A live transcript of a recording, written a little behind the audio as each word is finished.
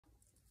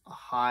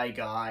Hi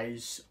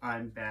guys,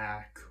 I'm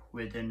back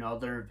with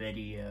another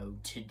video.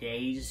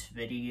 Today's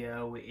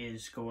video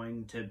is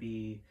going to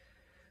be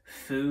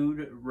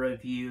food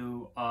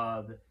review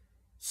of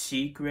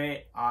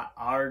secret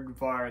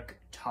Aardvark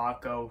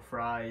taco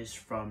fries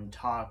from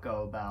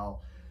Taco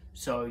Bell.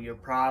 So you're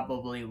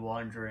probably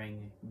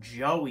wondering,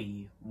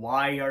 Joey,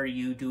 why are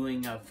you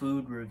doing a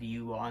food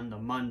review on the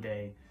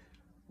Monday?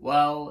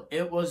 Well,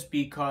 it was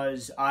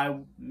because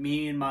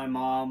me and my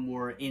mom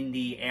were in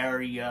the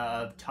area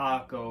of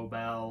Taco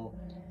Bell,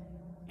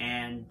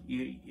 and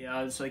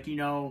I was like,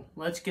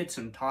 let's get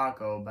some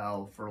Taco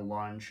Bell for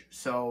lunch.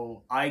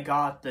 So I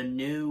got the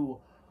new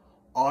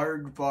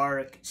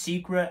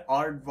secret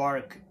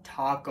Aardvark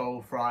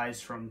taco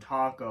fries from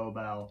Taco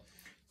Bell.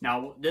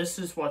 Now, this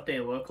is what they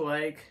look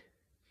like.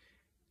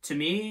 To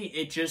me,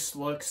 it just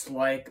looks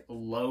like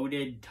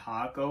loaded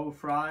taco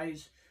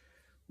fries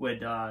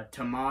with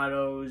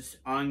tomatoes,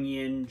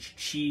 onions,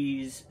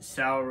 cheese,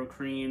 sour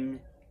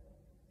cream,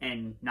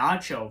 and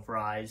nacho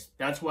fries.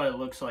 That's what it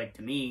looks like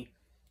to me.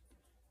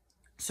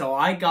 So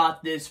I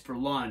got this for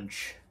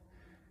lunch.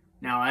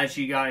 Now, as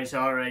you guys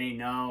already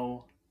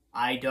know,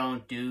 I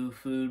don't do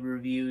food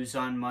reviews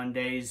on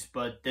Mondays,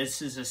 but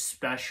this is a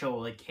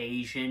special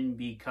occasion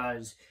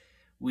because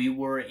we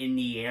were in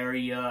the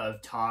area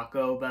of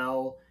Taco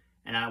Bell,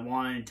 and I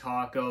wanted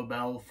Taco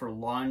Bell for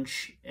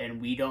lunch, and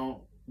we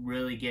don't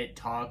really get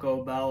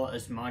Taco Bell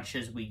as much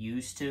as we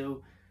used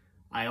to.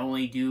 I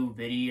only do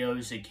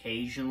videos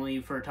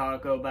occasionally for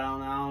Taco Bell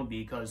now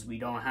because we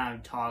don't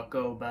have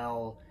Taco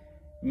Bell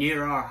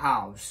near our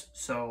house,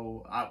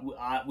 so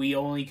we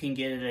only can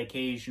get it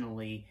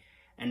occasionally,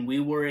 and we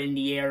were in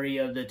the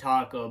area of the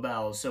Taco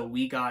Bell, so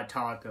we got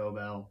Taco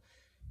Bell.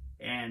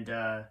 And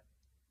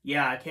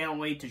yeah, I can't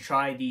wait to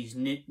try these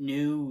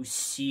new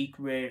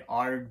secret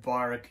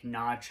Aardvark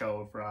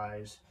nacho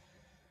fries.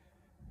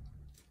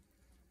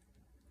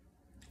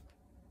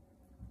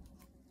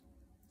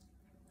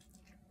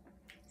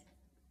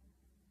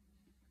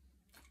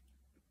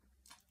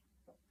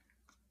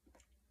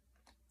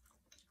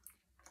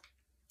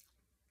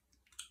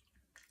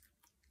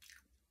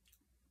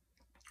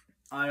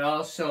 I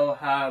also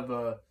have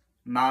a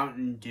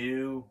Mountain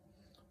Dew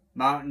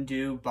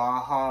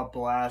Baja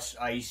Blast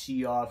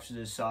Icy off to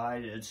the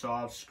side. It's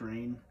off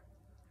screen.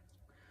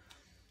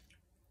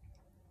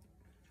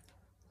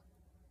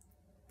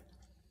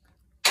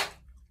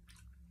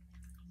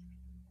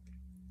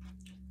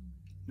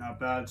 Not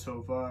bad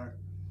so far.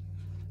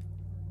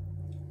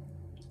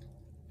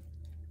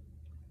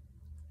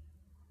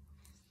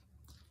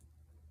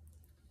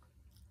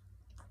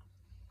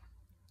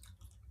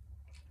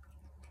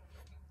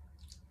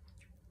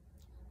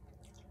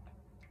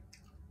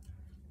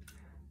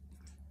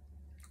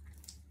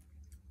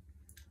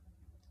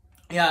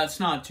 Yeah, it's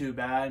not too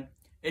bad.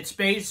 It's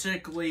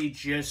basically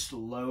just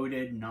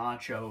loaded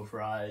nacho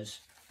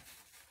fries.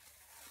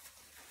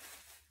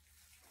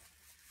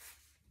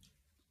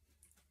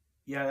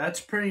 Yeah, that's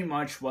pretty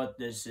much what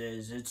this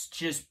is. It's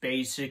just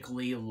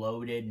basically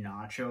loaded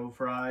nacho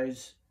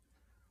fries,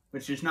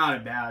 which is not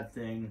a bad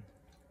thing.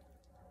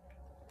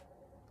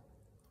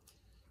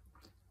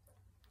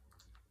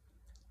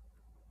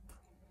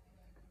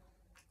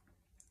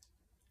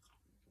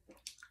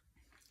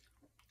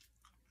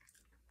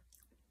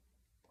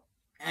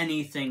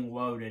 Anything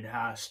loaded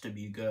has to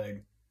be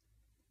good.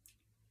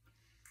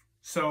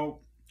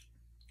 So,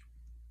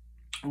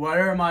 what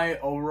are my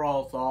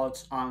overall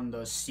thoughts on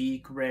the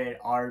secret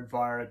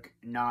Aardvark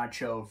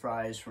nacho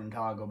fries from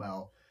Taco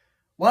Bell?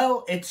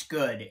 Well, it's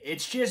good.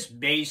 It's just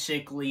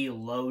basically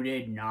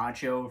loaded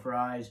nacho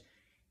fries,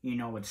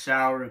 with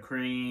sour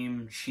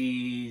cream,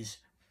 cheese,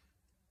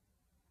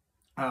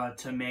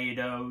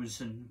 tomatoes,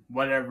 and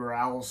whatever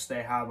else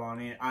they have on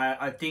it.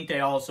 I think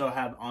they also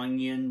have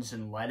onions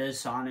and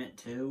lettuce on it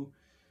too.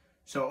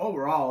 So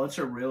overall, it's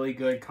a really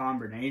good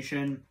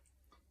combination.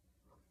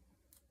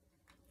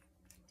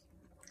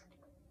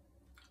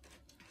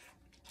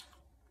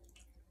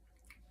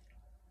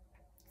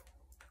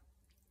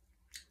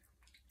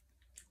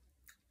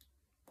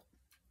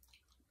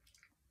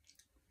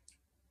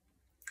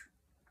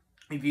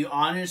 If you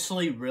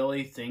honestly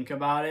really think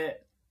about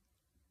it,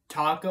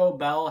 Taco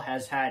Bell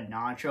has had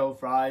nacho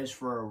fries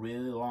for a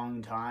really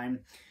long time.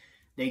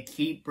 They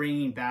keep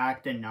bringing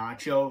back the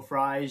nacho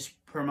fries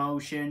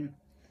promotion.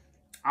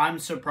 I'm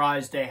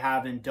surprised they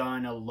haven't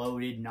done a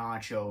loaded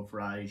nacho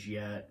fries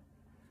yet.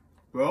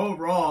 But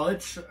overall,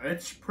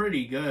 it's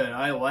pretty good.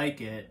 I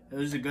like it. It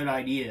was a good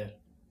idea.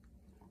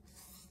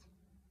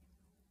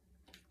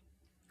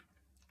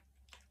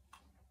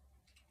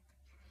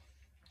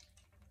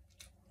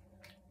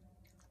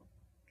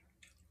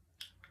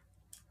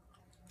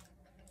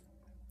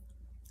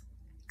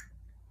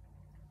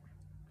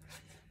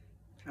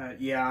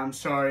 Yeah, I'm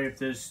sorry if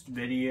this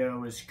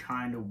video is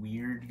kind of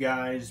weird,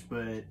 guys,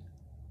 but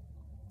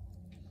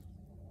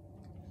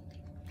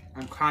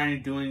I'm kind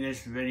of doing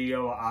this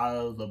video out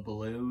of the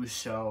blue,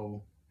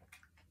 so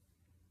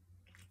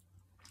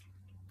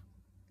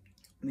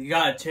you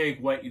gotta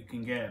take what you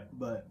can get.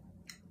 But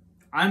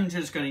I'm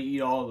just gonna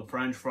eat all the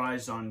french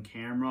fries on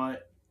camera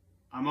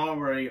I'm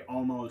already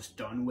almost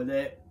done with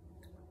it.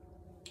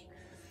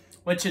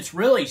 Which it's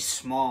really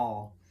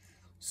small.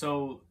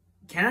 So,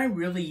 can I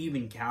really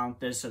even count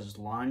this as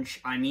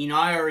lunch? I mean,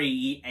 I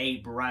already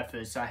ate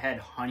breakfast. I had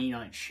Honey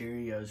Nut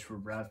Cheerios for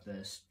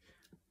breakfast.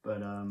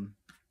 But,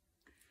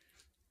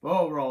 well,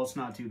 overall, it's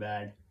not too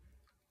bad.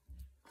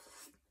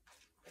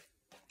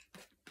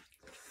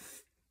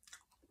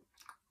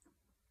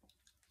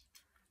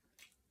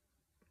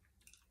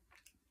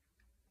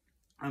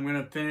 I'm going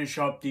to finish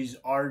up these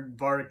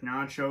Aardvark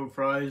nacho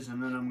fries,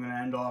 and then I'm going to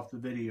end off the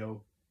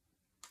video.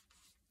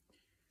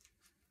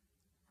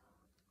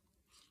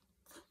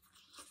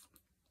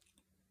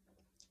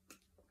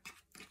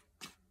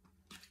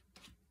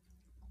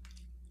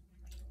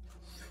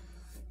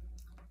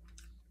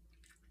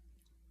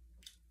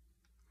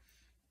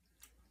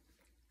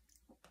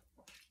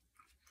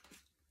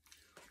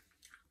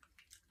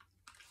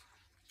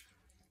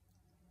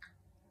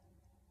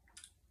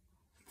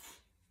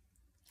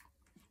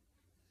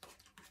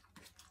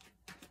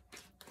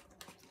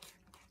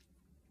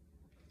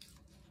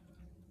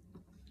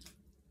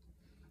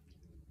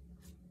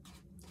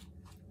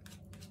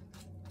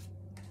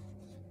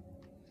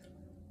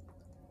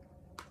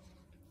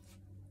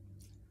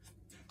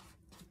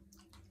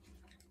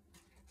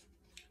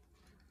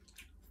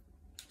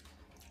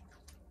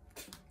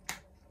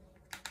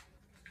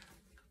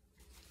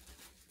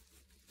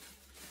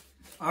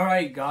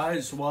 Alright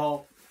guys,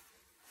 well,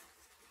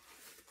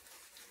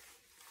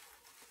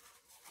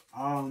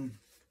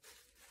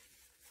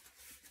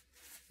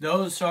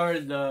 those are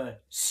the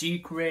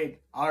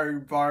secret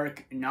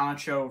Aardvark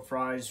nacho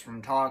fries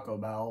from Taco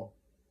Bell.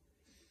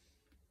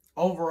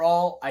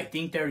 Overall, I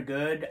think they're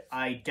good.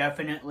 I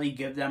definitely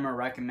give them a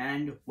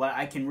recommend. What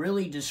I can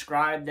really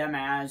describe them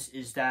as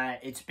is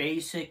that it's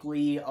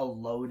basically a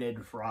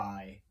loaded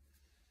fry.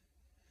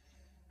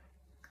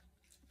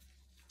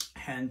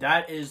 And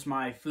that is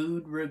my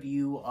food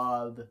review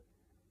of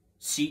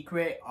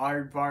secret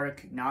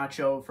Aardvark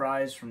nacho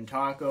fries from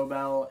Taco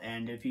Bell.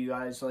 And if you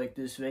guys like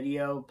this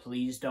video,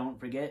 please don't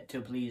forget to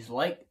please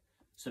like,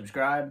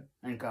 subscribe,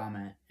 and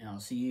comment. And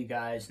I'll see you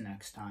guys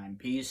next time.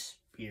 Peace,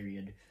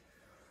 period.